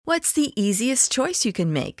What's the easiest choice you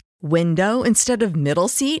can make? Window instead of middle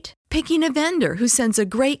seat? Picking a vendor who sends a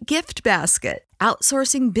great gift basket?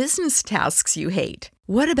 Outsourcing business tasks you hate?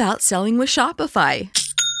 What about selling with Shopify?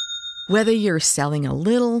 Whether you're selling a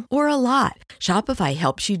little or a lot, Shopify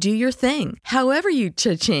helps you do your thing, however you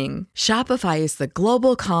cha-ching. Shopify is the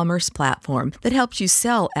global commerce platform that helps you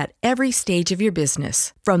sell at every stage of your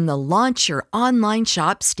business. From the launch your online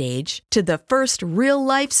shop stage to the first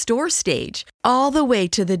real-life store stage, all the way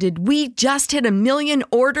to the did we just hit a million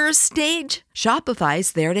orders stage.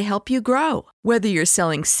 Shopify's there to help you grow. Whether you're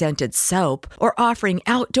selling scented soap or offering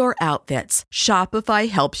outdoor outfits, Shopify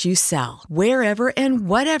helps you sell. Wherever and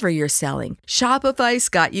whatever you're selling, Shopify's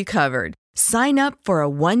got you covered. Sign up for a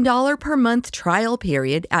 $1 per month trial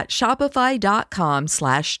period at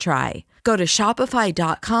shopify.com/try. Go to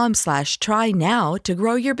shopify.com/try now to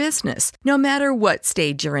grow your business, no matter what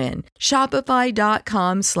stage you're in.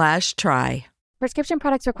 Shopify.com/try. Prescription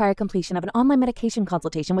products require completion of an online medication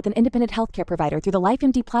consultation with an independent healthcare provider through the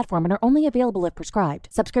LifeMD platform and are only available if prescribed.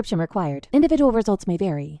 Subscription required. Individual results may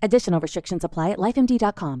vary. Additional restrictions apply at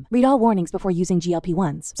lifemd.com. Read all warnings before using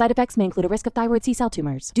GLP-1s. Side effects may include a risk of thyroid C-cell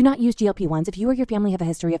tumors. Do not use GLP-1s if you or your family have a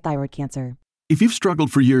history of thyroid cancer. If you've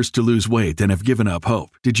struggled for years to lose weight and have given up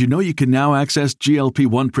hope, did you know you can now access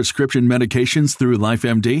GLP-1 prescription medications through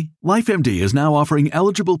LifeMD? LifeMD is now offering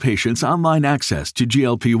eligible patients online access to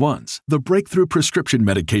GLP-1s, the breakthrough prescription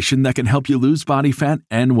medication that can help you lose body fat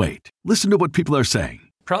and weight. Listen to what people are saying.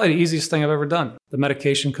 Probably the easiest thing I've ever done. The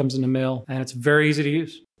medication comes in the mail, and it's very easy to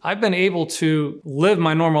use. I've been able to live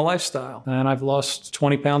my normal lifestyle, and I've lost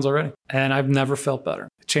 20 pounds already, and I've never felt better.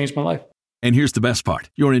 It changed my life. And here's the best part.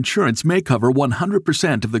 Your insurance may cover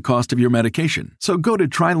 100% of the cost of your medication. So go to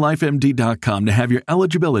trylifemd.com to have your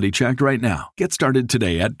eligibility checked right now. Get started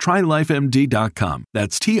today at trylifemd.com.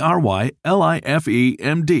 That's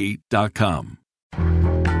TRYLIFEMD.com.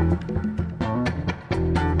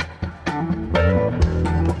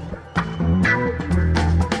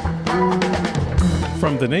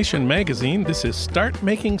 From The Nation magazine, this is Start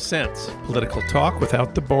Making Sense, political talk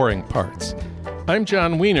without the boring parts. I'm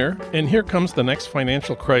John Wiener, and here comes the next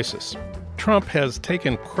financial crisis. Trump has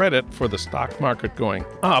taken credit for the stock market going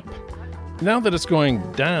up. Now that it's going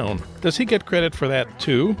down, does he get credit for that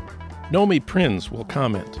too? Nomi Prins will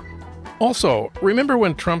comment. Also, remember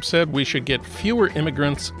when Trump said we should get fewer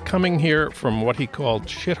immigrants coming here from what he called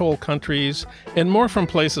shithole countries and more from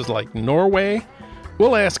places like Norway?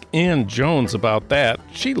 We'll ask Ann Jones about that.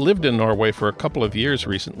 She lived in Norway for a couple of years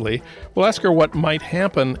recently. We'll ask her what might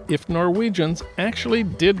happen if Norwegians actually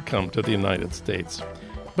did come to the United States.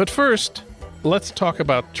 But first, let's talk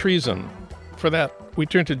about treason. For that, we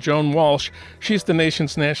turn to Joan Walsh. She's the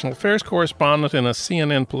nation's national affairs correspondent and a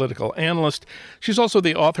CNN political analyst. She's also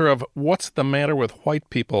the author of What's the Matter with White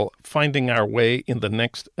People? Finding Our Way in the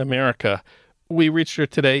Next America. We reached her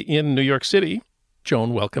today in New York City.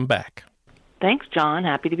 Joan, welcome back. Thanks, John.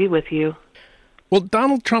 Happy to be with you. Well,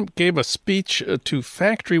 Donald Trump gave a speech to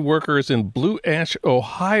factory workers in Blue Ash,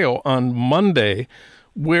 Ohio on Monday,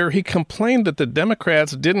 where he complained that the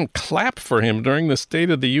Democrats didn't clap for him during the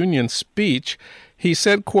State of the Union speech. He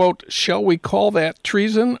said, quote, "Shall we call that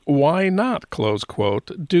treason? Why not?" Close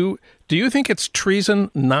quote. Do you think it's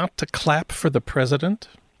treason not to clap for the president?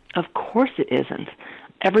 Of course it isn't.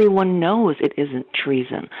 Everyone knows it isn't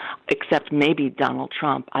treason, except maybe Donald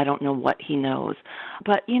Trump. I don't know what he knows.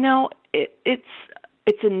 But, you know, it's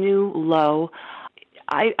a new low.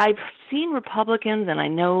 I've seen Republicans, and I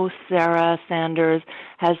know Sarah Sanders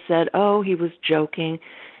has said, oh, he was joking.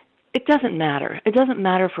 It doesn't matter. It doesn't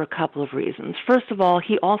matter for a couple of reasons. First of all,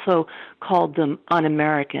 he also called them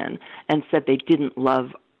un-American and said they didn't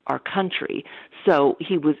love our country. So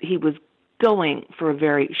he was going for a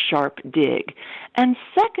very sharp dig. And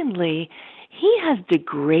secondly, he has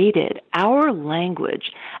degraded our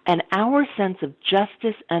language and our sense of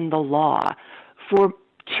justice and the law for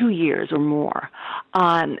 2 years or more.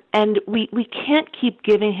 And we can't keep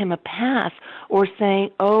giving him a pass or saying,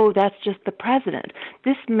 oh, that's just the president.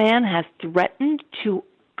 This man has threatened to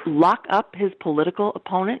lock up his political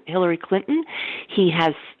opponent, Hillary Clinton. He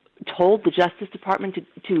has told the Justice Department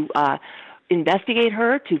to investigate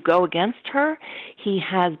her, to go against her. He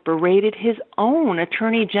has berated his own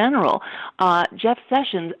Attorney General, Jeff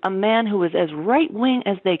Sessions, a man who is as right-wing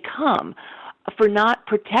as they come, for not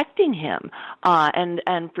protecting him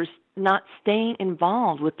and for not staying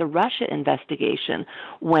involved with the Russia investigation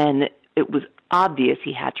when it was obvious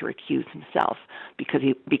he had to recuse himself because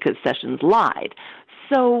Sessions lied.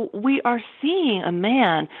 So we are seeing a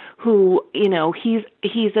man who, you know, he's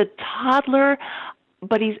a toddler,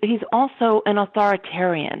 but he's also an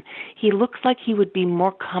authoritarian. He looks like he would be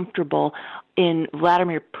more comfortable in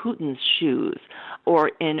Vladimir Putin's shoes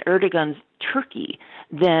or in Erdogan's Turkey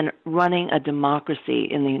than running a democracy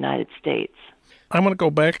in the United States. I'm going to go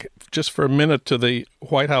back just for a minute to the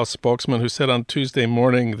White House spokesman who said on Tuesday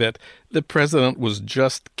morning that the president was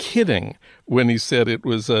just kidding when he said it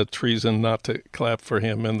was treason not to clap for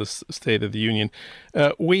him in the State of the Union.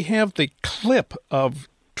 We have the clip of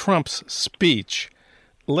Trump's speech.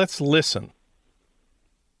 Let's listen.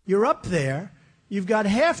 You're up there. You've got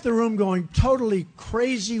half the room going totally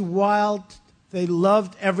crazy, wild. They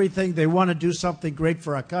loved everything. They want to do something great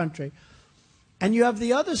for our country. And you have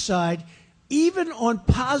the other side, even on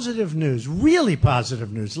positive news, really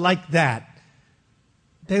positive news like that,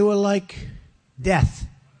 they were like death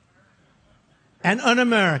and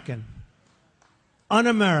un-American.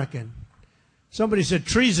 Un-American. Somebody said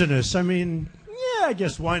treasonous. I mean, yeah, I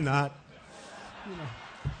guess why not? You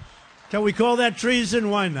know, can we call that treason?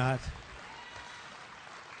 Why not?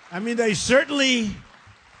 I mean, they certainly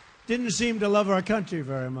didn't seem to love our country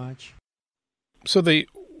very much. So the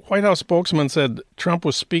White House spokesman said Trump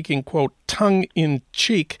was speaking, quote,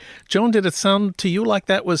 tongue-in-cheek. Joan, did it sound to you like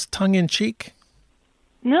that was tongue-in-cheek?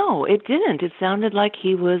 No, it didn't. It sounded like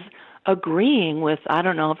he was agreeing with, I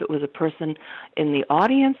don't know if it was a person in the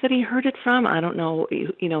audience that he heard it from. I don't know, if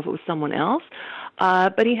it was someone else.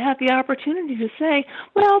 But he had the opportunity to say,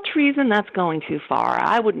 well, treason, that's going too far.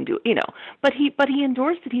 I wouldn't do it, But he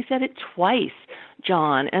endorsed it. He said it twice,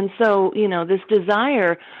 John. And so, this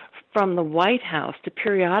desire from the White House to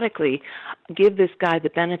periodically give this guy the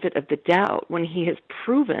benefit of the doubt when he has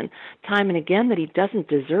proven time and again that he doesn't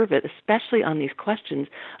deserve it, especially on these questions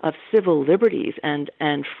of civil liberties and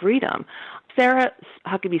freedom. Sarah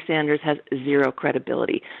Huckabee Sanders has zero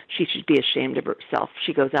credibility. She should be ashamed of herself.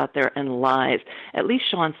 She goes out there and lies. At least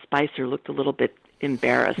Sean Spicer looked a little bit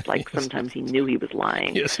embarrassed, like sometimes he knew he was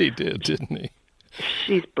lying. Yes, he did, didn't he?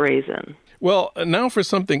 She's brazen. Well, now for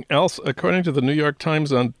something else. According to the New York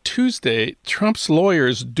Times on Tuesday, Trump's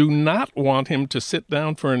lawyers do not want him to sit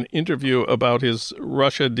down for an interview about his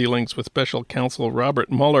Russia dealings with special counsel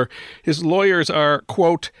Robert Mueller. His lawyers are,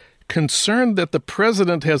 quote, concerned that the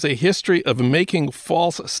president has a history of making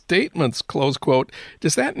false statements, close quote.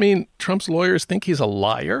 Does that mean Trump's lawyers think he's a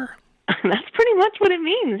liar? That's pretty much what it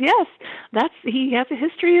means, yes. He has a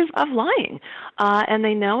history of lying, and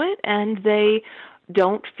they know it, and they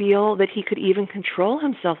don't feel that he could even control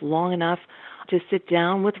himself long enough to sit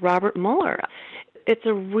down with Robert Mueller. It's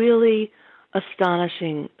a really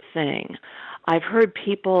astonishing thing. I've heard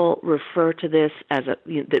people refer to this as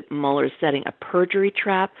that Mueller is setting a perjury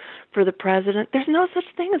trap for the president. There's no such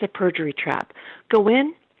thing as a perjury trap. Go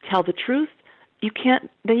in, tell the truth. You can't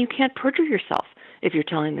perjure yourself if you're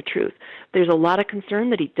telling the truth. There's a lot of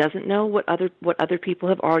concern that he doesn't know what other people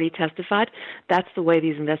have already testified. That's the way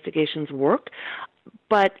these investigations work.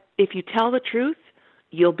 But if you tell the truth,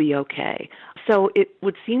 you'll be okay. So it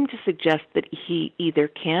would seem to suggest that he either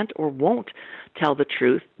can't or won't tell the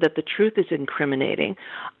truth, that the truth is incriminating,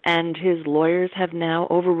 and his lawyers have now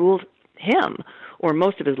overruled him, or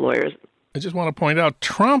most of his lawyers. I just want to point out,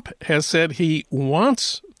 Trump has said he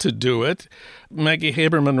wants to do it. Maggie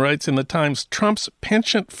Haberman writes in the Times, Trump's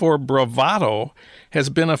penchant for bravado has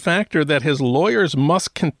been a factor that his lawyers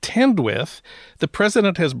must contend with. The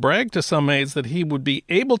president has bragged to some aides that he would be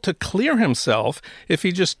able to clear himself if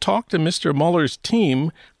he just talked to Mr. Mueller's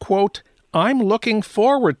team, quote, I'm looking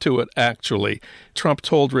forward to it, actually, Trump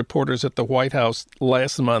told reporters at the White House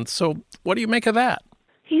last month. So what do you make of that?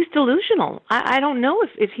 He's delusional. I don't know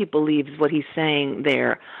if he believes what he's saying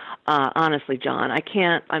there. Honestly, John,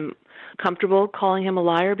 I'm comfortable calling him a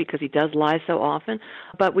liar because he does lie so often,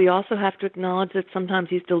 but we also have to acknowledge that sometimes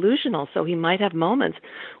he's delusional, so he might have moments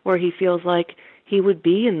where he feels like he would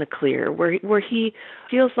be in the clear, where he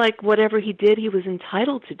feels like whatever he did, he was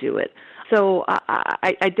entitled to do it. So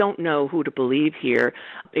I don't know who to believe here,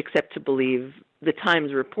 except to believe the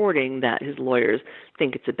Times reporting that his lawyers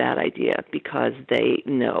think it's a bad idea because they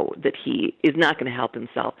know that he is not going to help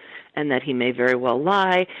himself and that he may very well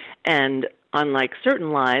lie. And unlike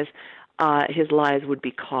certain lies, his lies would be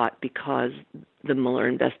caught because the Mueller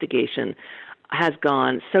investigation has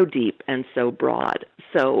gone so deep and so broad.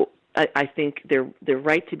 So I think they're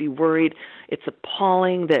right to be worried. It's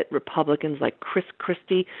appalling that Republicans like Chris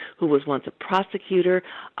Christie, who was once a prosecutor,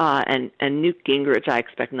 and Newt Gingrich, I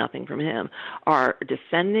expect nothing from him, are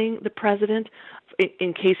defending the president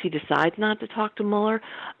in case he decides not to talk to Mueller.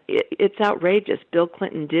 It's outrageous. Bill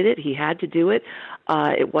Clinton did it. He had to do it.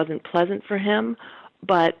 It wasn't pleasant for him,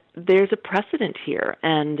 but there's a precedent here.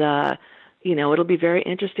 And, it'll be very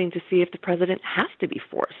interesting to see if the president has to be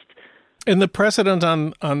forced. And the precedent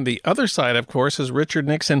on the other side, of course, is Richard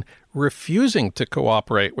Nixon refusing to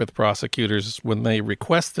cooperate with prosecutors when they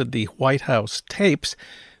requested the White House tapes.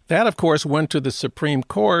 That, of course, went to the Supreme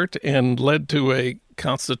Court and led to a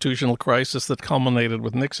constitutional crisis that culminated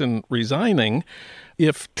with Nixon resigning.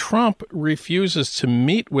 If Trump refuses to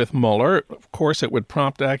meet with Mueller, of course, it would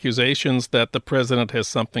prompt accusations that the president has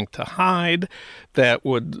something to hide, that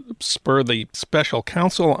would spur the special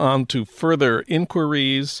counsel on to further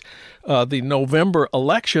inquiries. The November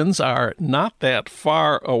elections are not that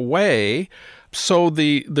far away, so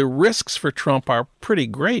the risks for Trump are pretty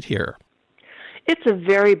great here. It's a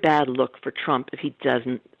very bad look for Trump if he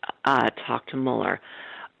doesn't talk to Mueller.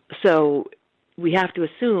 So we have to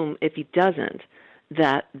assume if he doesn't,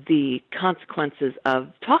 that the consequences of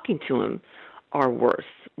talking to him are worse,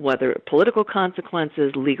 whether political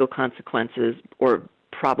consequences, legal consequences, or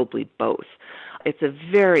probably both. It's a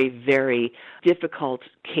very, very difficult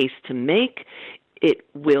case to make. It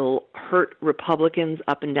will hurt Republicans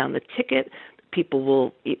up and down the ticket. People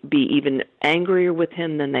will be even angrier with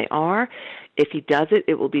him than they are. If he does it,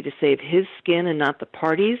 it will be to save his skin and not the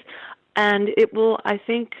party's. And it will,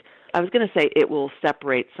 it will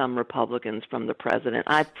separate some Republicans from the president.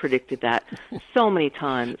 I've predicted that so many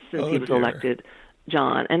times since he was elected,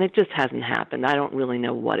 John, and it just hasn't happened. I don't really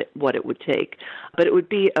know what it would take. But it would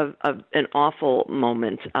be an awful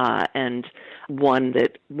moment and one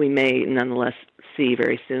that we may nonetheless see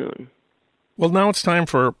very soon. Well, now it's time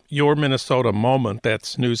for your Minnesota moment.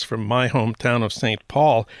 That's news from my hometown of St.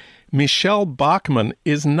 Paul. Michelle Bachmann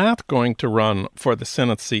is not going to run for the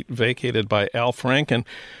Senate seat vacated by Al Franken.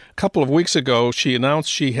 A couple of weeks ago, she announced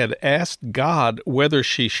she had asked God whether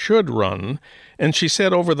she should run, and she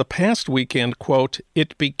said over the past weekend, quote,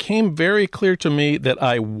 "It became very clear to me that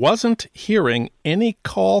I wasn't hearing any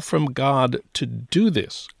call from God to do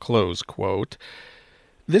this," close quote.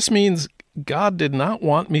 This means God did not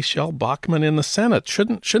want Michelle Bachmann in the Senate.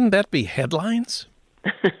 Shouldn't that be headlines?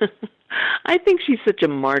 I think she's such a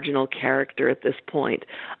marginal character at this point,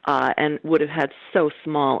 and would have had so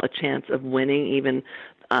small a chance of winning even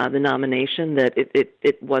the nomination that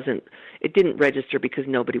it didn't register because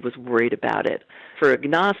nobody was worried about it. For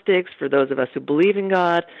agnostics, for those of us who believe in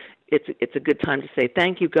God, it's a good time to say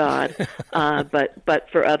thank you, God. But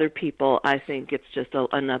for other people, I think it's just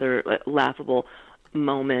another laughable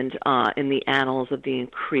moment in the annals of the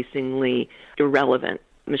increasingly irrelevant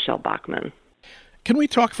Michelle Bachmann. Can we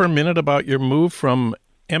talk for a minute about your move from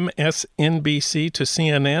MSNBC to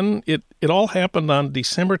CNN? It all happened on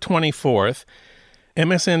December 24th.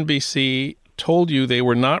 MSNBC told you they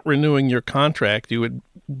were not renewing your contract. You had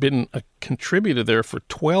been a contributor there for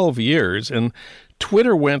 12 years, and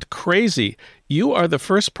Twitter went crazy. You are the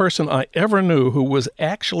first person I ever knew who was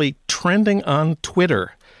actually trending on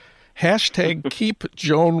Twitter. Hashtag keep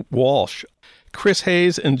Joan Walsh. Chris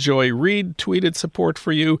Hayes and Joy Reid tweeted support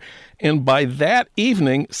for you, and by that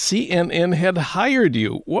evening, CNN had hired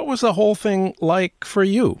you. What was the whole thing like for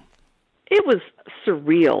you? It was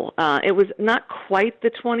surreal. It was not quite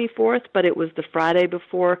the 24th, but it was the Friday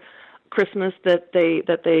before Christmas that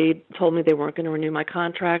they told me they weren't going to renew my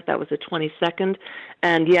contract. That was the 22nd.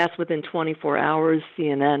 And yes, within 24 hours,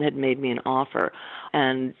 CNN had made me an offer.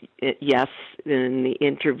 And yes, in the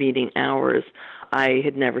intervening hours, I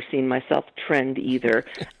had never seen myself trend either.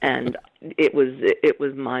 And it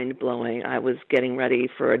was mind-blowing. I was getting ready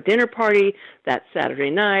for a dinner party that Saturday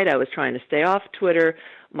night. I was trying to stay off Twitter.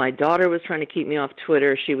 My daughter was trying to keep me off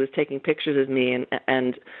Twitter. She was taking pictures of me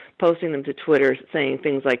and posting them to Twitter, saying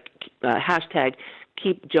things like hashtag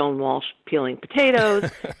keep Joan Walsh peeling potatoes,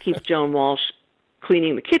 keep Joan Walsh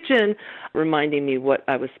cleaning the kitchen, reminding me what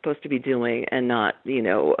I was supposed to be doing and not,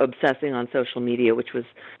 obsessing on social media, which was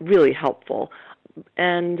really helpful.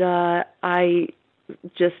 And I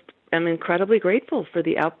just am incredibly grateful for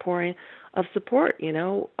the outpouring of support.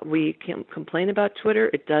 We can complain about Twitter.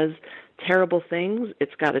 It does terrible things.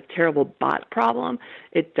 It's got a terrible bot problem.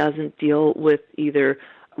 It doesn't deal with either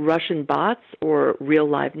Russian bots or real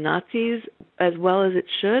live Nazis as well as it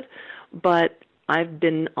should. But I've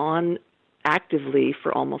been on actively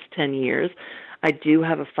for almost 10 years. I do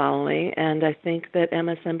have a following, and I think that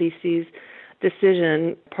MSNBC's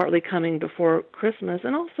decision, partly coming before Christmas,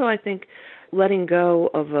 and also I think letting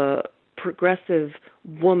go of a progressive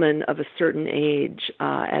woman of a certain age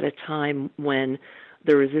at a time when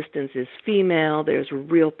the resistance is female, there's a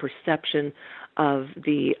real perception of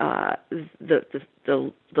the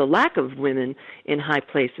lack of women in high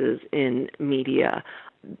places in media.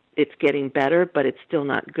 It's getting better, but it's still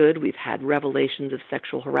not good. We've had revelations of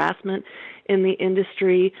sexual harassment in the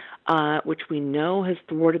industry, which we know has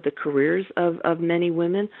thwarted the careers of many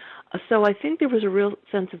women. So I think there was a real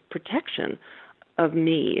sense of protection of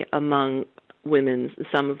me among women,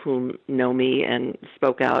 some of whom know me and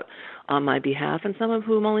spoke out on my behalf, and some of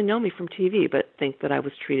whom only know me from TV but think that I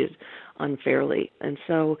was treated unfairly. And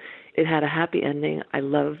so it had a happy ending. I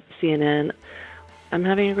love CNN. I'm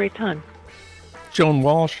having a great time. Joan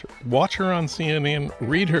Walsh, watch her on CNN,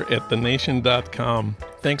 read her at thenation.com.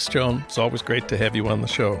 Thanks, Joan. It's always great to have you on the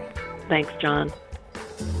show. Thanks, John.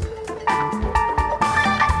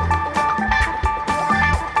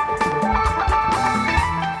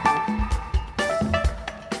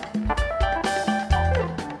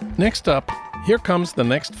 Next up, here comes the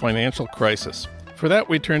next financial crisis. For that,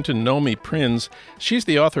 we turn to Nomi Prins. She's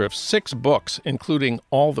the author of 6 books, including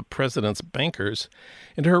All the President's Bankers,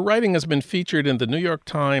 and her writing has been featured in the New York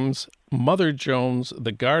Times, Mother Jones,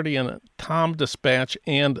 The Guardian, Tom Dispatch,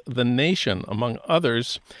 and The Nation, among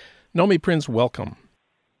others. Nomi Prins, welcome.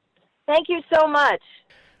 Thank you so much.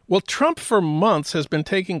 Well, Trump for months has been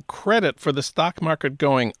taking credit for the stock market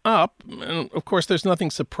going up. And of course, there's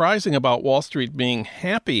nothing surprising about Wall Street being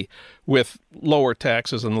happy with lower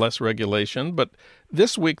taxes and less regulation. But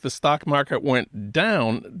this week, the stock market went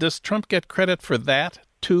down. Does Trump get credit for that,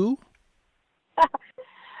 too?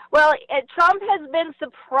 Well, Trump has been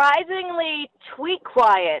surprisingly tweet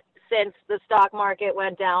quiet since the stock market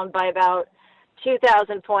went down by about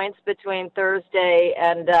 2,000 points between Thursday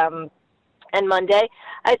and Monday.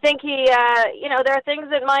 I think he, there are things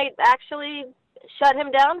that might actually shut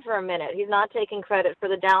him down for a minute. He's not taking credit for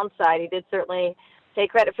the downside. He did certainly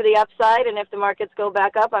take credit for the upside, and if the markets go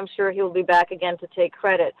back up, I'm sure he will be back again to take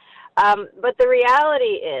credit. But the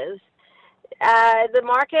reality is the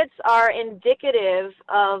markets are indicative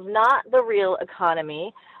of not the real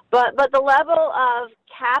economy, but the level of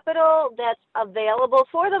capital that's available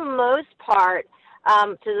for the most part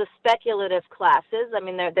to the speculative classes. I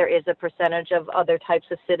mean, there is a percentage of other types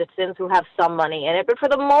of citizens who have some money in it, but for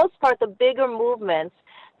the most part, the bigger movements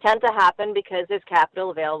tend to happen because there's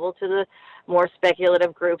capital available to the more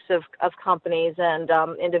speculative groups of companies and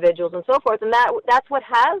individuals and so forth. And that's what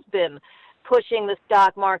has been pushing the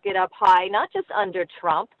stock market up high, not just under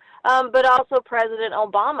Trump, but also President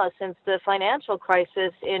Obama since the financial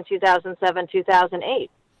crisis in 2007,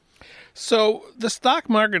 2008. So the stock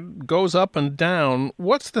market goes up and down.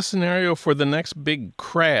 What's the scenario for the next big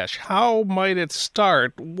crash? How might it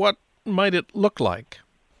start? What might it look like?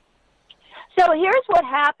 So here's what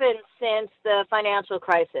happened since the financial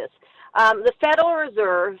crisis. The Federal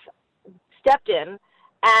Reserve stepped in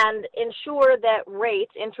and ensured that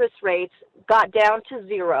interest rates, got down to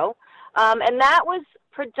zero. And that was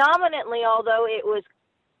predominantly, although it was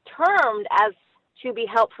termed as to be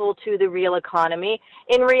helpful to the real economy,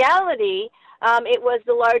 in reality, it was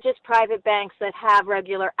the largest private banks that have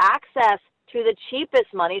regular access to the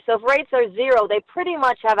cheapest money. So if rates are zero, they pretty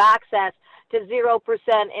much have access to 0%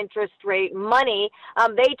 interest rate money.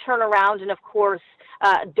 They turn around and, of course,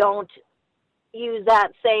 don't use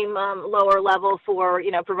that same lower level for,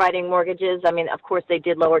 providing mortgages. I mean, of course, they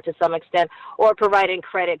did lower to some extent, or providing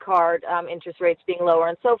credit card interest rates being lower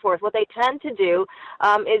and so forth. What they tend to do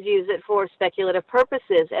is use it for speculative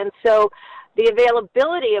purposes. And so the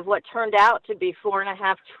availability of what turned out to be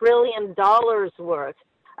 $4.5 trillion worth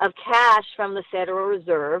of cash from the Federal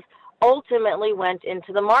Reserve ultimately went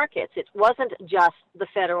into the markets. It wasn't just the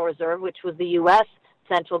Federal Reserve, which was the U.S.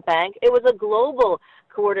 central bank. It was a global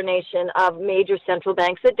coordination of major central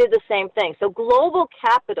banks that did the same thing. So global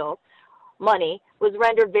capital money was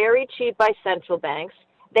rendered very cheap by central banks.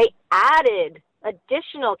 They added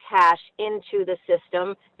additional cash into the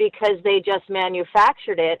system because they just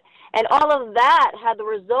manufactured it. And all of that had the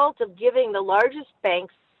result of giving the largest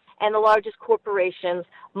banks and the largest corporations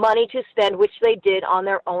money to spend, which they did on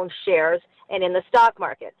their own shares and in the stock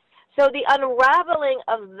market. So the unraveling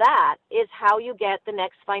of that is how you get the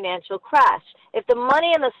next financial crash. If the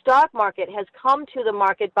money in the stock market has come to the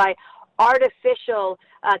market by artificial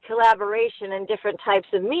collaboration and different types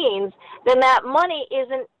of means, then that money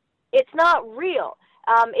it's not real.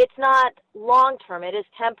 It's not long-term. It is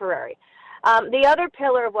temporary. The other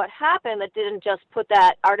pillar of what happened that didn't just put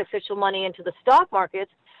that artificial money into the stock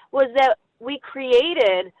markets was that we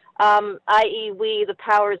created, i.e. we, the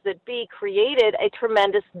powers that be, created a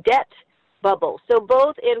tremendous debt bubble. So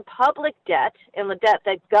both in public debt, in the debt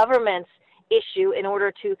that governments issue in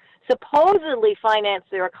order to supposedly finance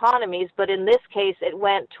their economies, but in this case it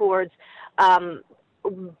went towards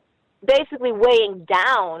basically weighing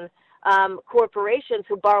down corporations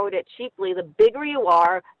who borrowed it cheaply. The bigger you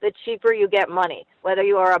are, the cheaper you get money. Whether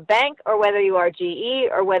you are a bank or whether you are GE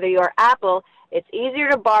or whether you are Apple, it's easier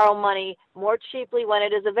to borrow money more cheaply when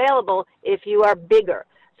it is available if you are bigger.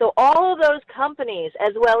 So all of those companies,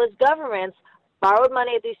 as well as governments, borrowed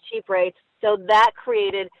money at these cheap rates, so that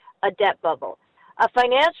created a debt bubble. A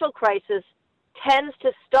financial crisis tends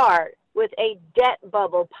to start with a debt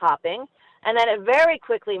bubble popping, and then it very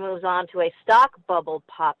quickly moves on to a stock bubble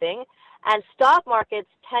popping, and stock markets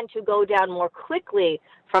tend to go down more quickly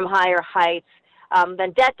from higher heights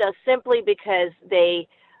than debt does, simply because they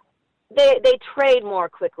trade more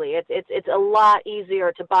quickly. It's a lot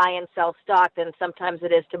easier to buy and sell stock than sometimes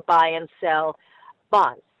it is to buy and sell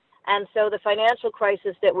bonds. And so the financial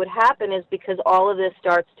crisis that would happen is because all of this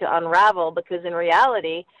starts to unravel, because in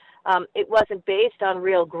reality, it wasn't based on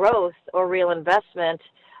real growth or real investment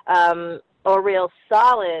or real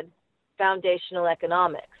solid foundational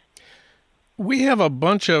economics. We have a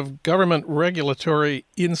bunch of government regulatory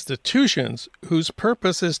institutions whose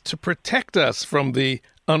purpose is to protect us from the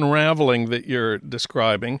unraveling that you're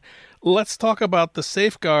describing. Let's talk about the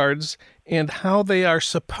safeguards and how they are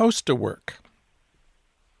supposed to work.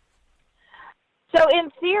 So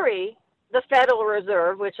in theory, the Federal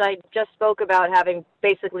Reserve, which I just spoke about having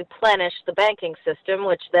basically plenished the banking system,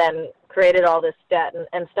 which then created all this debt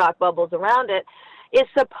and stock bubbles around it, is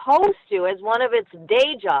supposed to, as one of its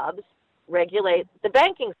day jobs, regulate the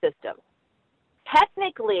banking system.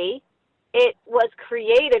 Technically, it was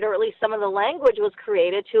created, or at least some of the language was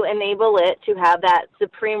created, to enable it to have that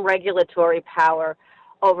supreme regulatory power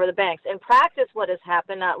over the banks. In practice, what has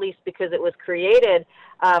happened, not least because it was created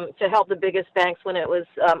to help the biggest banks when it was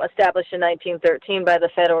established in 1913 by the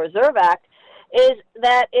Federal Reserve Act, is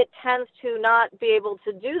that it tends to not be able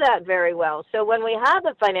to do that very well. So when we had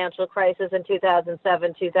the financial crisis in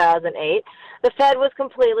 2007, 2008, the Fed was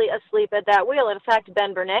completely asleep at that wheel. In fact,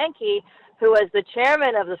 Ben Bernanke, who was the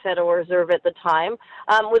chairman of the Federal Reserve at the time,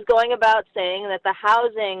 was going about saying that the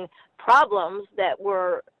housing problems that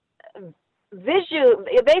were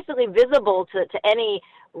basically visible to any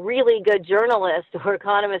really good journalist or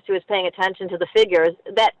economist who was paying attention to the figures,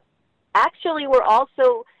 that actually were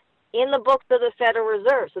also in the books of the Federal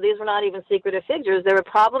Reserve. So these were not even secretive figures. There were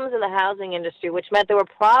problems in the housing industry, which meant there were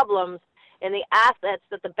problems in the assets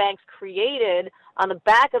that the banks created on the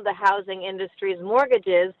back of the housing industry's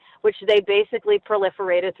mortgages, which they basically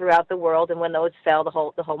proliferated throughout the world. And when those fell, the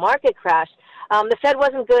whole market crashed. The Fed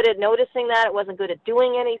wasn't good at noticing that. It wasn't good at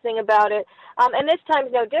doing anything about it. And this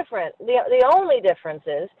time's no different. The only difference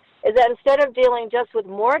is that instead of dealing just with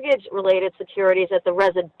mortgage-related securities at the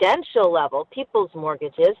residential level, people's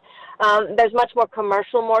mortgages, there's much more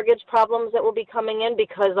commercial mortgage problems that will be coming in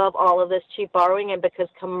because of all of this cheap borrowing, and because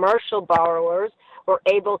commercial borrowers were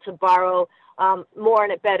able to borrow more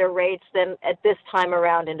and at better rates than at this time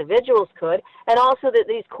around individuals could, and also that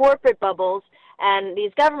these corporate bubbles and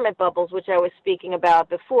these government bubbles, which I was speaking about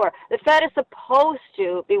before. The Fed is supposed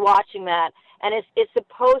to be watching that, and it's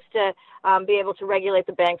supposed to be able to regulate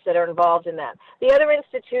the banks that are involved in that. The other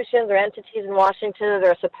institutions or entities in Washington that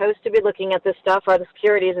are supposed to be looking at this stuff are the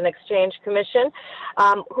Securities and Exchange Commission,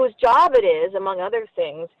 whose job it is, among other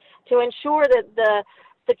things, to ensure that the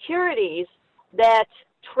securities that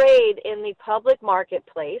trade in the public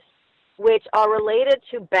marketplace, which are related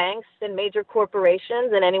to banks and major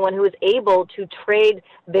corporations and anyone who is able to trade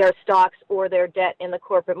their stocks or their debt in the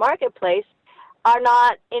corporate marketplace, are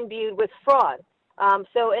not imbued with fraud.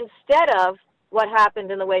 So instead of what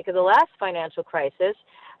happened in the wake of the last financial crisis,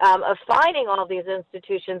 of finding all these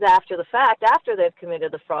institutions after the fact, after they've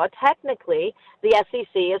committed the fraud, technically the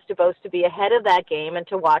SEC is supposed to be ahead of that game and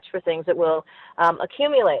to watch for things that will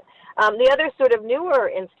accumulate. The other sort of newer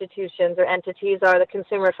institutions or entities are the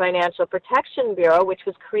Consumer Financial Protection Bureau, which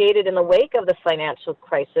was created in the wake of the financial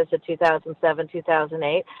crisis of 2007,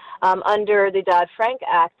 2008, under the Dodd-Frank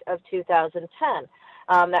Act of 2010.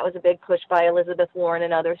 That was a big push by Elizabeth Warren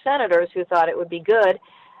and other senators who thought it would be good,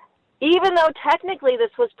 even though technically this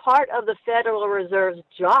was part of the Federal Reserve's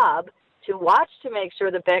job to watch to make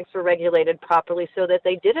sure the banks were regulated properly so that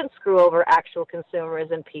they didn't screw over actual consumers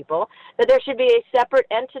and people, that there should be a separate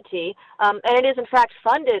entity, and it is in fact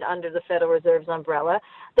funded under the Federal Reserve's umbrella,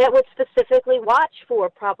 that would specifically watch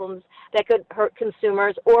for problems that could hurt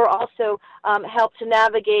consumers, or also help to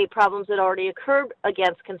navigate problems that already occurred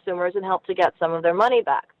against consumers and help to get some of their money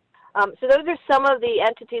back. So those are some of the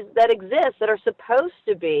entities that exist that are supposed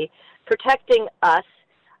to be protecting us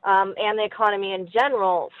and the economy in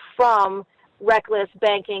general from reckless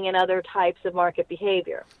banking and other types of market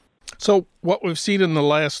behavior. So what we've seen in the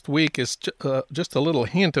last week is just a little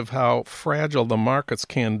hint of how fragile the markets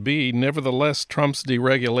can be. Nevertheless, Trump's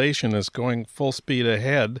deregulation is going full speed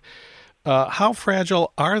ahead. How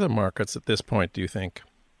fragile are the markets at this point, do you think?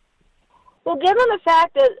 Well, given the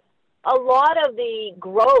fact that a lot of the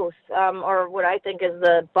growth, or what I think is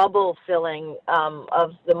the bubble filling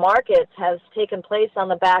of the markets, has taken place on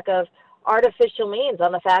the back of artificial means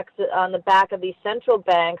on the back of these central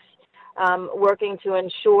banks working to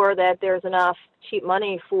ensure that there's enough cheap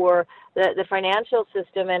money for the financial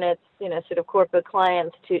system and its sort of corporate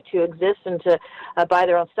clients to exist and to buy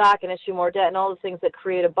their own stock and issue more debt and all the things that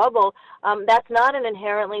create a bubble. That's not an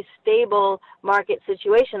inherently stable market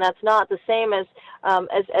situation. That's not the same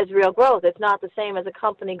as real growth. It's not the same as a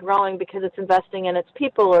company growing because it's investing in its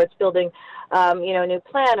people or it's building a new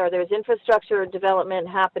plant or there's infrastructure development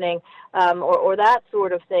happening or that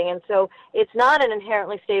sort of thing. And so it's not an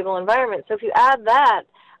inherently stable environment. So if you add that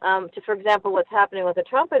to, for example, what's happening with the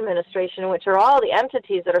Trump administration, which are all the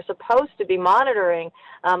entities that are supposed to be monitoring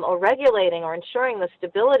or regulating or ensuring the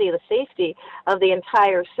stability, the safety of the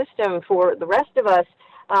entire system for the rest of us,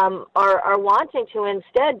 are wanting to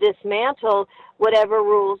instead dismantle whatever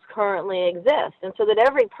rules currently exist. And so that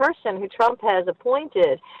every person who Trump has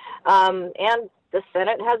appointed and the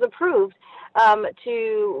Senate has approved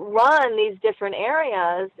to run these different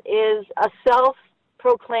areas is a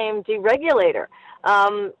self-proclaimed deregulator.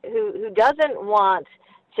 Who doesn't want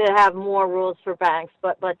to have more rules for banks,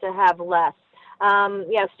 but to have less.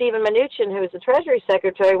 Steven Mnuchin, who is the Treasury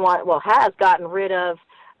Secretary, has gotten rid of,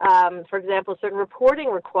 for example, certain reporting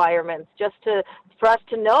requirements just for us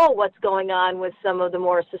to know what's going on with some of the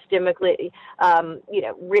more systemically,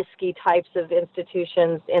 risky types of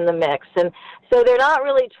institutions in the mix. And so they're not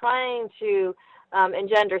really trying to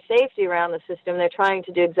engender safety around the system. They're trying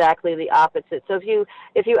to do exactly the opposite. So if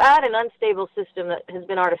you add an unstable system that has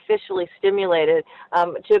been artificially stimulated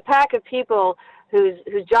to a pack of people whose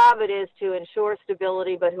job it is to ensure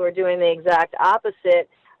stability, but who are doing the exact opposite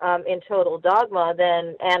in total dogma,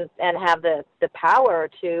 then and have the power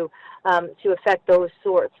to affect those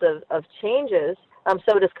sorts of changes.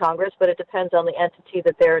 So does Congress, but it depends on the entity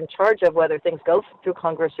that they're in charge of, whether things go through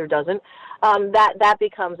Congress or doesn't. That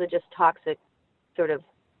becomes a just toxic sort of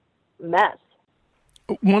mess.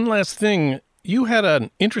 One last thing. You had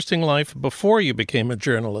an interesting life before you became a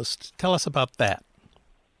journalist. Tell us about that.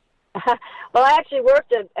 Well, I actually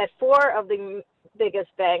worked at four of the biggest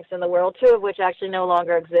banks in the world, two of which actually no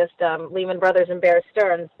longer exist, Lehman Brothers and Bear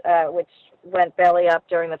Stearns, which went belly up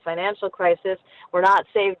during the financial crisis, were not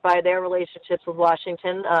saved by their relationships with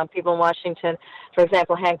Washington. People in Washington, for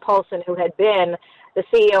example, Hank Paulson, who had been the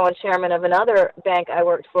CEO and chairman of another bank I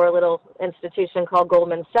worked for, a little institution called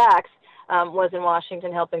Goldman Sachs, was in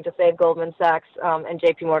Washington helping to save Goldman Sachs and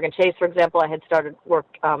J.P. Morgan Chase, for example. I had started work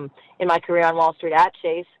in my career on Wall Street at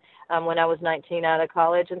Chase when I was 19 out of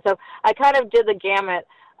college. And so I kind of did the gamut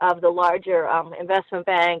of the larger investment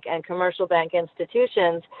bank and commercial bank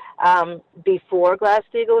institutions before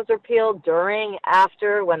Glass-Steagall was repealed, during,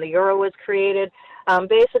 after, when the euro was created,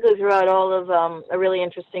 basically throughout all of a really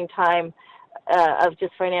interesting time of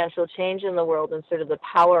just financial change in the world and sort of the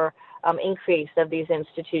power increase of these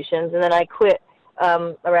institutions. And then I quit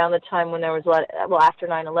around the time when there was after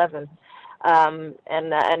 9/11,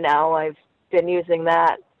 and now I've been using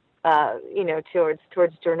that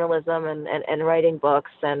towards journalism and writing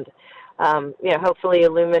books and hopefully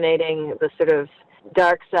illuminating the sort of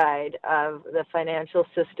dark side of the financial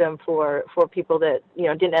system for people that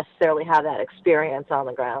didn't necessarily have that experience on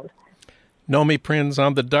the ground. Nomi Prins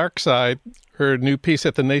on the dark side. Her new piece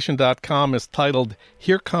at thenation.com is titled,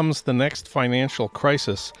 "Here Comes the Next Financial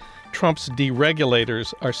Crisis. Trump's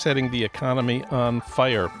deregulators are setting the economy on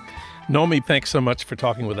fire." Nomi, thanks so much for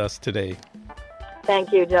talking with us today.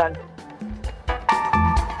 Thank you, John.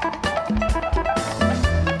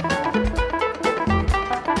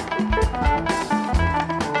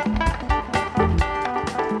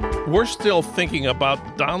 We're still thinking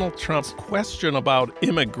about Donald Trump's question about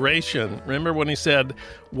immigration. Remember when he said,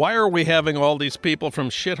 "Why are we having all these people from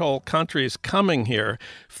shithole countries coming here?"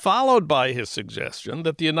 Followed by his suggestion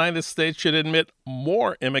that the United States should admit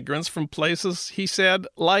more immigrants from places, he said,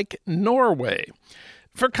 like Norway.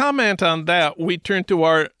 For comment on that, we turn to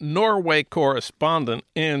our Norway correspondent,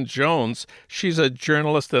 Ann Jones. She's a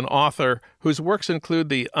journalist and author whose works include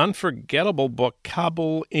the unforgettable book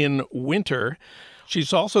Kabul in Winter.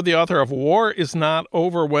 She's also the author of War Is Not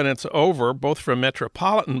Over When It's Over, both from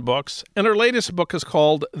Metropolitan Books, and her latest book is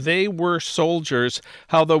called They Were Soldiers,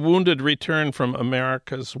 How the Wounded Return from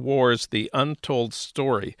America's Wars, The Untold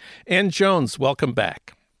Story. Ann Jones, welcome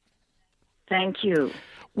back. Thank you.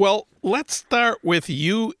 Well, let's start with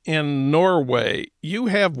you in Norway. You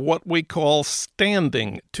have what we call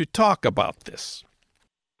standing to talk about this.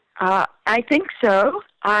 I think so.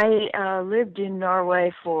 I lived in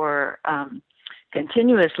Norway for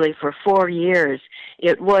continuously for 4 years.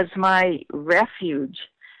 It was my refuge.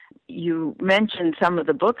 You mentioned some of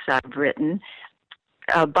the books I've written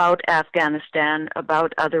about Afghanistan,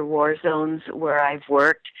 about other war zones where I've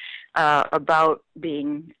worked. about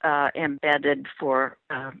being embedded for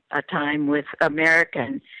a time with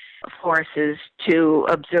American forces to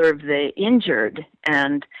observe the injured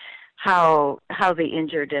and how the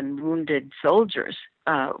injured and wounded soldiers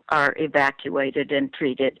are evacuated and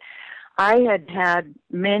treated. I had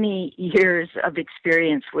many years of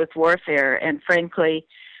experience with warfare, and frankly,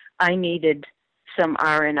 I needed some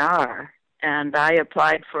R&R, and I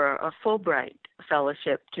applied for a Fulbright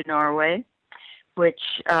fellowship to Norway, which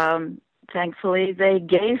thankfully they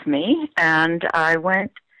gave me, and I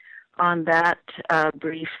went on that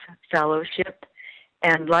brief fellowship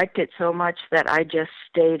and liked it so much that I just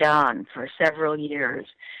stayed on for several years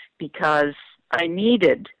because I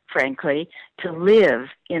needed, frankly, to live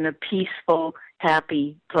in a peaceful,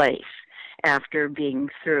 happy place after being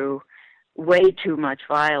through way too much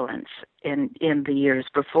violence in the years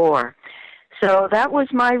before. So that was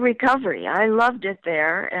my recovery. I loved it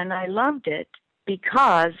there, and I loved it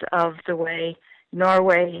because of the way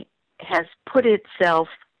Norway has put itself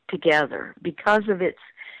together, because of its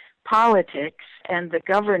politics and the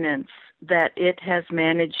governance that it has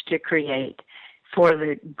managed to create for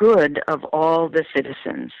the good of all the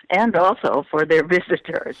citizens and also for their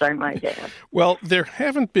visitors, I might add. Well, there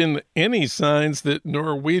haven't been any signs that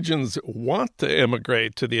Norwegians want to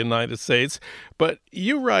emigrate to the United States, but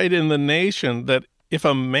you write in The Nation that if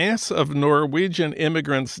a mass of Norwegian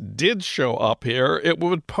immigrants did show up here, it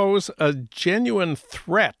would pose a genuine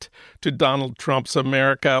threat to Donald Trump's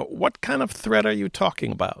America. What kind of threat are you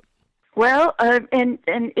talking about? Well, an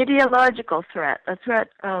ideological threat, a threat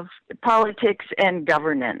of politics and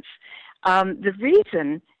governance. The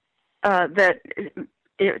reason that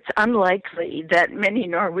it's unlikely that many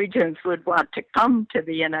Norwegians would want to come to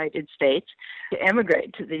the United States, to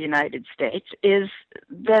emigrate to the United States, is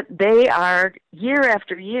that they are, year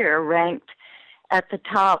after year, ranked at the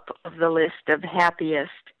top of the list of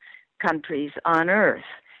happiest countries on earth.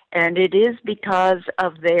 And it is because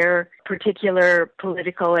of their particular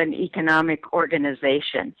political and economic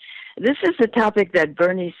organization. This is a topic that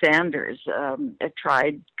Bernie Sanders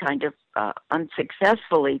tried kind of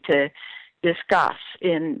unsuccessfully to discuss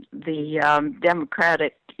in the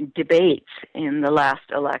Democratic debates in the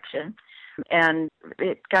last election. And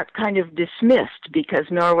it got kind of dismissed because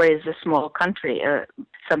Norway is a small country,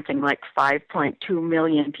 something like 5.2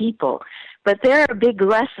 million people. But there are big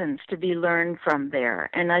lessons to be learned from there.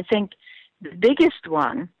 And I think the biggest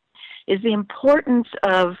one is the importance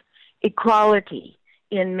of equality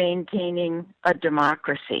in maintaining a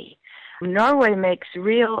democracy. Norway makes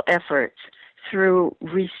real efforts through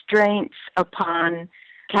restraints upon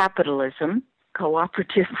capitalism,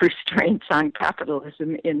 cooperative restraints on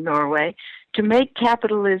capitalism in Norway, to make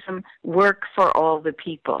capitalism work for all the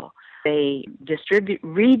people. They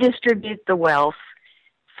redistribute the wealth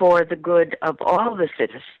for the good of all the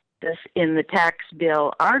citizens. In the tax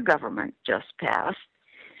bill our government just passed,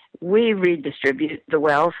 we redistribute the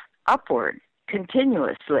wealth upward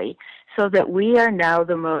continuously so that we are now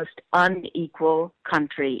the most unequal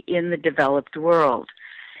country in the developed world.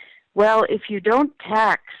 Well, if you don't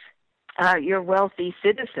tax your wealthy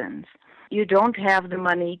citizens, you don't have the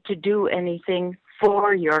money to do anything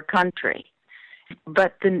for your country.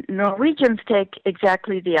 But the Norwegians take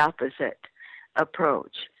exactly the opposite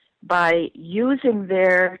approach by using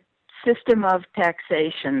their system of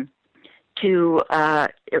taxation to,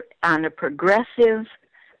 on a progressive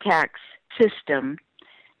tax system,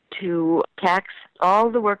 to tax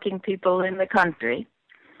all the working people in the country,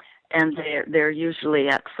 and they're usually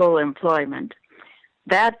at full employment.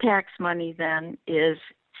 That tax money then is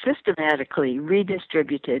systematically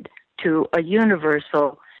redistributed to a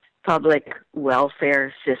universal public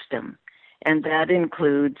welfare system. And that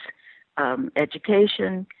includes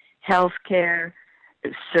education, health care,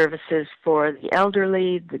 services for the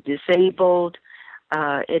elderly, the disabled.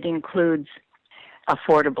 It includes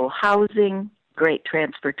affordable housing, great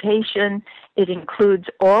transportation. It includes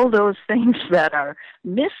all those things that are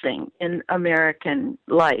missing in American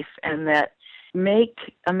life and that make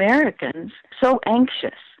Americans so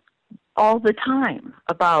anxious all the time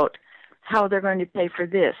about how they're going to pay for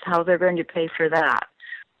this, how they're going to pay for that.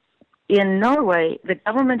 In Norway, the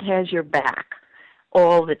government has your back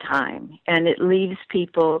all the time, and it leaves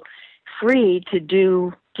people free to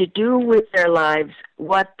do with their lives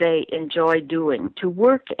what they enjoy doing, to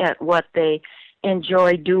work at what they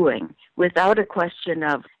enjoy doing without a question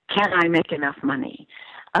of, can I make enough money?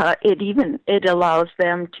 It allows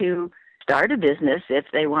them to start a business if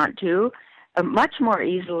they want to, much more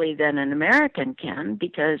easily than an American can,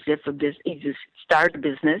 because if you start a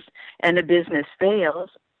business and a business fails,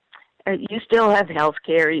 you still have health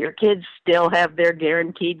care, your kids still have their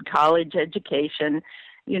guaranteed college education,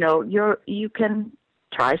 you can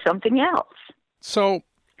try something else. So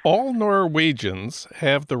all Norwegians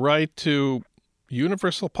have the right to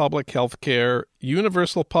universal public health care,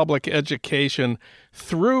 universal public education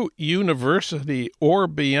through university or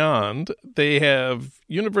beyond. They have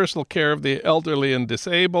universal care of the elderly and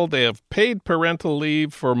disabled. They have paid parental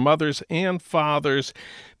leave for mothers and fathers.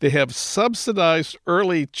 They have subsidized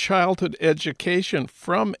early childhood education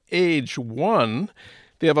from age 1.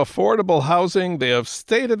 They have affordable housing. They have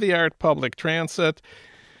state-of-the-art public transit.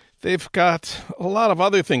 They've got a lot of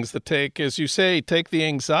other things that take the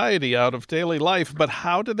anxiety out of daily life. But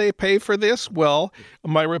how do they pay for this? Well,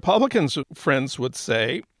 my Republican friends would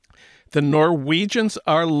say the Norwegians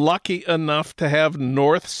are lucky enough to have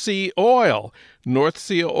North Sea oil. North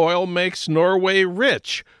Sea oil makes Norway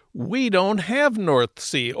rich. We don't have North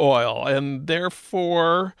Sea oil, and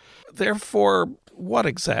therefore, what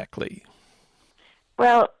exactly?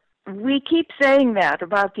 Well, we keep saying that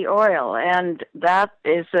about the oil, and that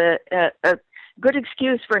is a good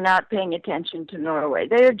excuse for not paying attention to Norway.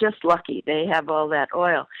 They are just lucky they have all that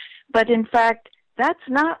oil. But in fact, that's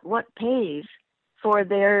not what pays for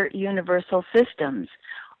their universal systems.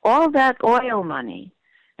 All that oil money,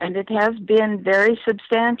 and it has been very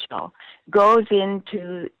substantial, goes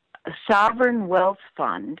into a sovereign wealth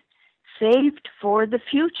fund saved for the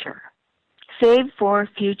future, saved for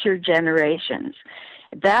future generations.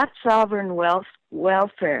 That sovereign wealth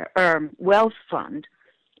fund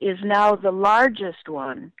is now the largest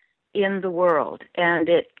one in the world, and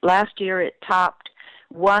last year it topped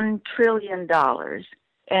 $1 trillion,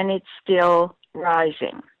 and it's still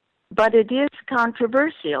rising. But it is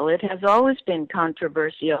controversial. It has always been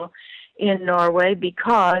controversial in Norway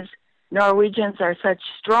because Norwegians are such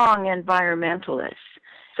strong environmentalists.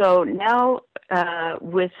 So now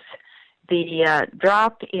with the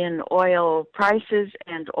drop in oil prices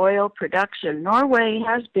and oil production, Norway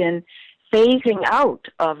has been phasing out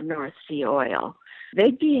of North Sea oil.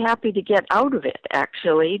 They'd be happy to get out of it,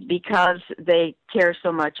 actually, because they care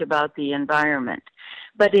so much about the environment.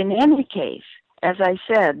 But in any case, as I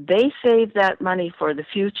said, they save that money for the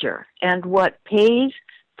future. And what pays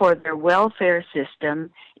for their welfare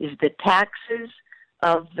system is the taxes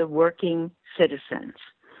of the working citizens.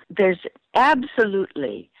 There's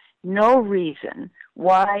absolutely no reason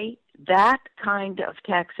why that kind of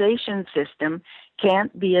taxation system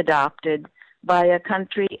can't be adopted by a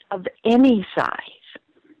country of any size.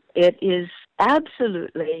 It is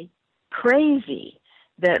absolutely crazy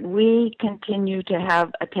that we continue to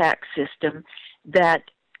have a tax system that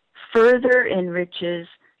further enriches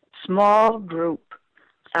small group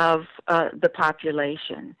of the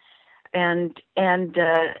population and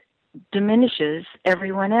diminishes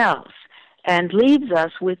everyone else, and leaves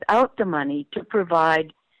us without the money to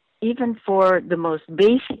provide even for the most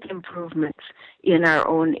basic improvements in our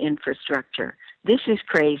own infrastructure. This is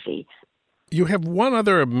crazy. You have one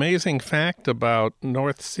other amazing fact about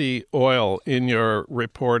North Sea oil in your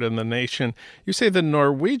report in The Nation. You say the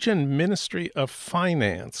Norwegian Ministry of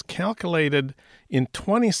Finance calculated in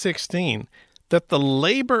 2016 that the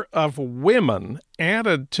labor of women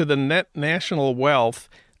added to the net national wealth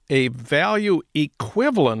a value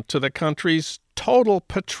equivalent to the country's total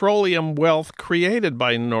petroleum wealth created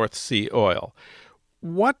by North Sea oil.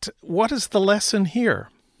 What is the lesson here?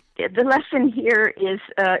 The lesson here is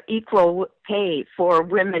equal pay for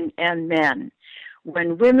women and men.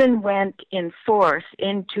 When women went in force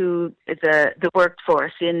into the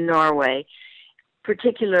workforce in Norway,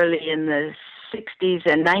 particularly in the 60s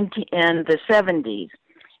and the 70s,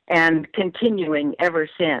 and continuing ever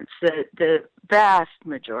since, the vast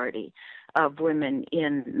majority of women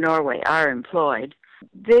in Norway are employed.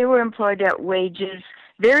 They were employed at wages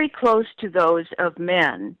very close to those of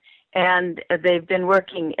men, and they've been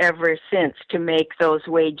working ever since to make those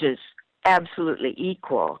wages absolutely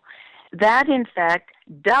equal. That, in fact,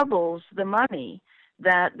 doubles the money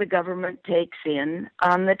that the government takes in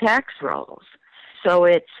on the tax rolls. So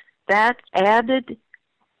it's that added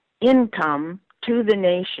income to the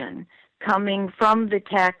nation coming from the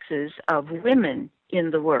taxes of women in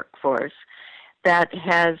the workforce that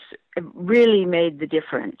has really made the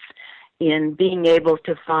difference in being able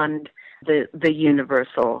to fund the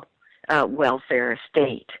universal welfare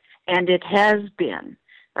state. And it has been,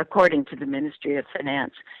 according to the Ministry of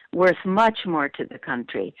Finance, worth much more to the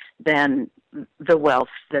country than the wealth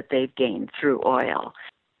that they've gained through oil.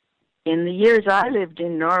 In the years I lived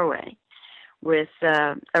in Norway with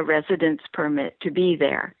a residence permit to be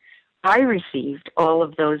there, I received all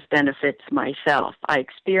of those benefits myself. I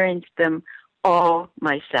experienced them all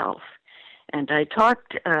myself. And I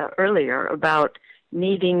talked earlier about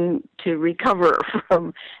needing to recover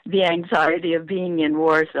from the anxiety of being in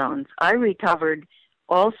war zones. I recovered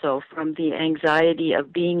also from the anxiety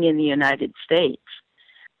of being in the United States.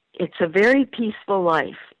 It's a very peaceful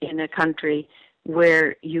life in a country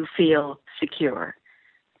where you feel secure.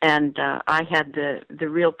 And I had the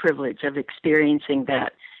real privilege of experiencing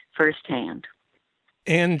that firsthand.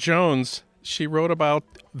 Ann Jones, she wrote about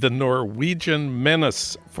the Norwegian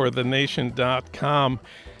menace for TheNation.com.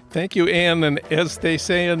 Thank you, Ann, and as they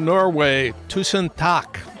say in Norway, tusen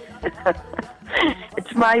takk.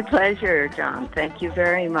 It's my pleasure, John. Thank you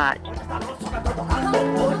very much.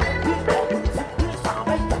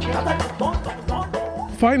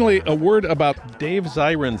 Finally, a word about Dave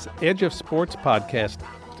Zirin's Edge of Sports podcast,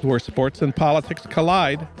 where sports and politics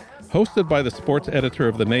collide, hosted by the sports editor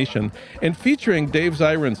of The Nation, and featuring Dave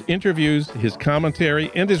Zirin's interviews, his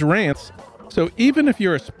commentary, and his rants. So even if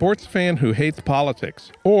you're a sports fan who hates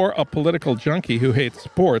politics, or a political junkie who hates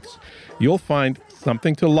sports, you'll find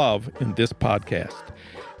something to love in this podcast.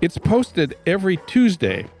 It's posted every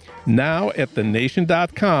Tuesday, now at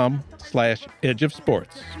thenation.com/Edge of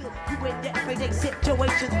Sports.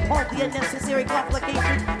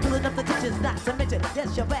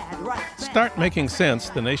 Start Making Sense,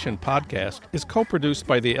 the Nation podcast, is co-produced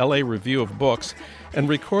by the LA Review of Books and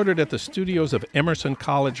recorded at the studios of Emerson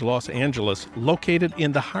College, Los Angeles, located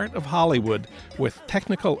in the heart of Hollywood, with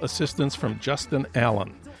technical assistance from Justin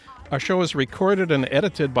Allen. Our show is recorded and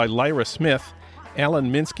edited by Lyra Smith.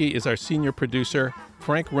 Alan Minsky is our senior producer.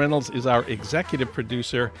 Frank Reynolds is our executive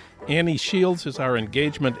producer. Annie Shields is our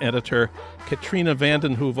engagement editor. Katrina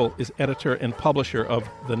Vanden Heuvel is editor and publisher of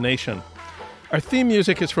The Nation. Our theme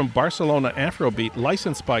music is from Barcelona Afrobeat,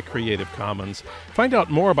 licensed by Creative Commons. Find out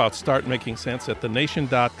more about Start Making Sense at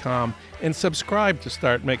thenation.com and subscribe to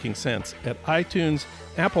Start Making Sense at iTunes,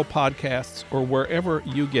 Apple Podcasts, or wherever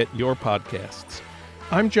you get your podcasts.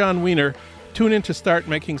 I'm John Wiener. Tune in to Start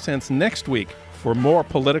Making Sense next week for more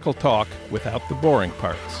political talk without the boring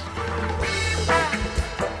parts.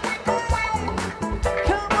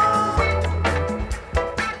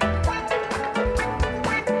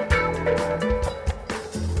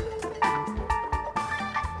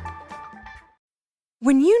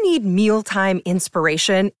 When you need mealtime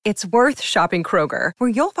inspiration, it's worth shopping Kroger, where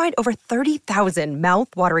you'll find over 30,000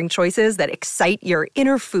 mouth-watering choices that excite your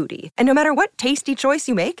inner foodie. And no matter what tasty choice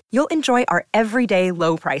you make, you'll enjoy our everyday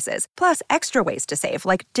low prices, plus extra ways to save,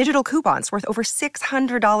 like digital coupons worth over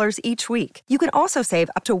 $600 each week. You can also save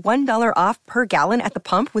up to $1 off per gallon at the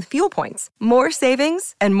pump with fuel points. More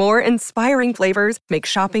savings and more inspiring flavors make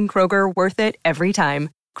shopping Kroger worth it every time.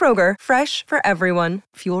 Kroger, fresh for everyone.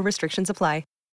 Fuel restrictions apply.